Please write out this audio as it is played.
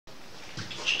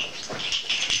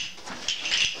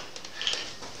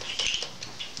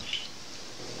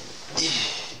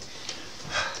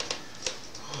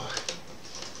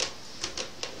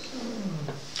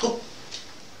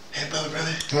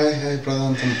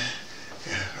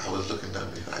Yeah, I was looking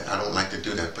at me. I don't like to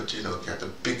do that, but you know, you got the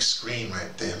big screen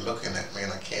right there looking at me,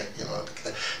 and I can't, you know,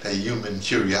 that human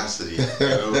curiosity, you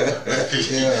know.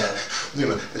 Yeah. You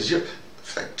know, in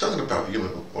fact, talking about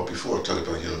human, or before talking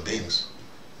about human beings,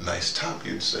 nice top,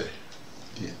 you'd say.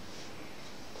 Yeah.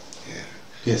 Yeah.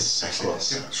 Yes, actually, of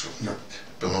course. Yeah, sure. Yeah.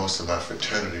 Belongs to my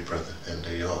fraternity brother in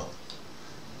New York,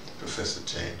 Professor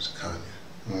James Kanye.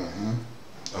 Mm-hmm.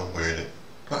 I'm wearing it,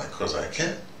 not because I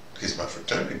can. He's my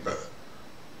fraternity brother.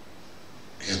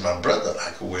 He's my brother.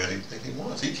 I can wear anything he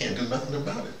wants. He can't do nothing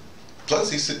about it.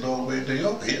 Plus, he's sitting all the way in New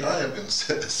York. Here I am in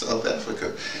South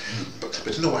Africa.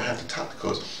 But you know, I have to top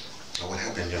because what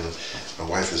happened, you know, my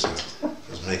wife was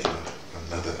making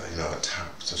another, you know, a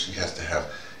top. So she has to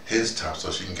have his top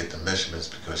so she can get the measurements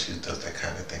because she does that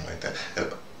kind of thing like that.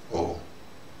 And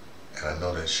I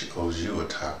know that she owes you a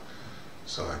top.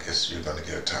 So I guess you're going to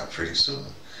get a top pretty soon.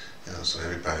 You know, so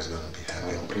everybody's going to be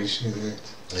happy. I appreciate it.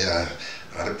 Yeah,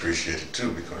 I'd appreciate it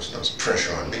too because, you know, it's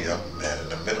pressure on me. I'm man in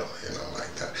the middle, you know,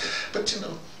 like that. But, you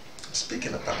know,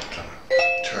 speaking about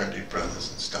fraternity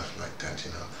brothers and stuff like that,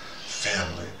 you know,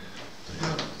 family, you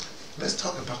know, let's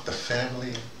talk about the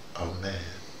family of man.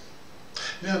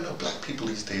 You know, black people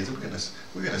these days,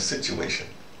 we're in a situation,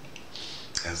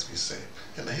 as we say.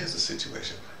 And now here's the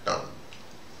situation. Now,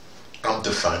 I'm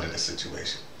defining a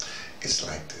situation. It's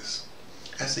like this.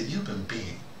 As a human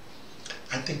being,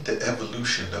 I think the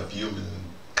evolution of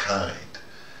humankind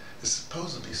is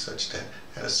supposed to be such that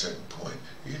at a certain point,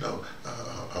 you know,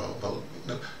 well,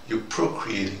 you know, you're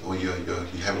procreating or you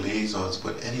have liaisons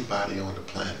with anybody on the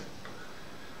planet.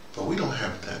 But we don't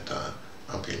have that,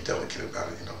 I'm being delicate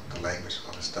about it, you know, the language and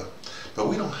all that stuff. But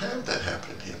we don't have that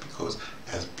happening here because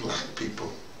as black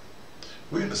people,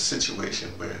 we're in a situation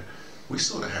where we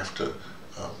sort of have to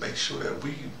make sure that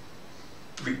we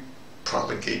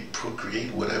propagate,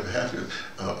 procreate, whatever have you,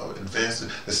 advance.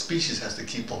 The species has to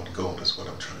keep on going, is what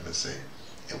I'm trying to say.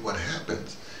 And what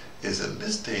happens is in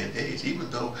this day and age, even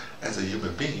though as a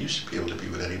human being you should be able to be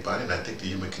with anybody, and I think the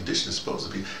human condition is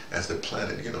supposed to be as the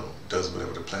planet, you know, does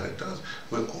whatever the planet does,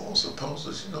 we're all supposed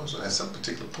to, you know, so at some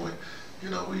particular point, you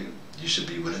know, you should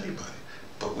be with anybody.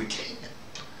 But we can't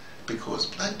because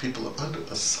black people are under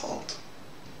assault.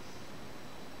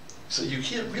 So you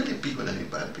can't really be with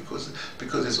anybody because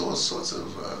there's all sorts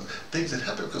of things that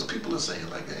happen because people are saying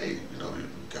like, hey, you know, you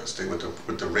gotta stay with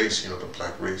the race, you know, the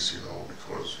black race, you know,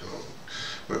 because, you know,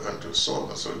 we're under assault,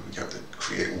 and so we have to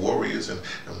create warriors, and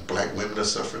black women are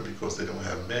suffering because they don't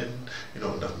have men, you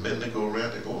know, enough men to go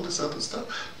around, and all this other stuff.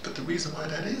 But the reason why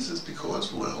that is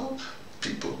because, well,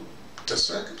 people, the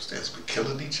circumstance, we're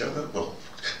killing each other. Well,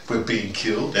 we're being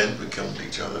killed and we're killing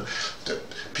each other. The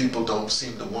people don't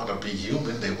seem to want to be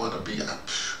human. They want to be.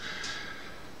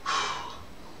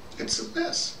 It's a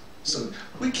mess. So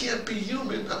we can't be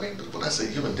human. I mean, when I say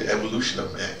human, the evolution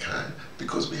of mankind,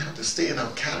 because we have to stay in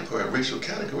our category, our racial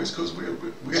categories, because we're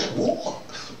at war.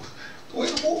 We're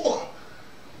at war.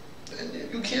 And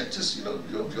you can't just, you know,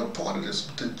 you're part of this,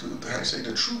 how you say,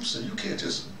 the troops, and you can't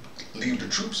just leave the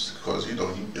troops because, you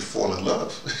know, you fall in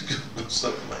love,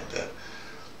 something like that.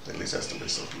 At least that's the way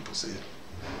some people see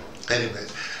it.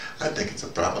 Anyways, I think it's a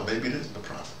problem. Maybe it isn't a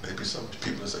problem. Maybe some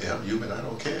people say, I'm human, I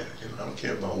don't care. You know, I don't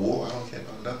care about war, I don't care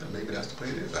about nothing. Maybe that's the way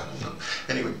it is, I don't know.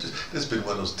 Anyway, this has been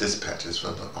one of those dispatches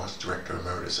from the ArtsDirector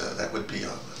Emeritus. That would be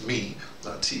me,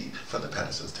 T, from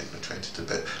thePatterson's Taking the Train to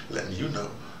Tibet, letting you know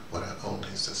what I only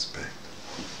suspect.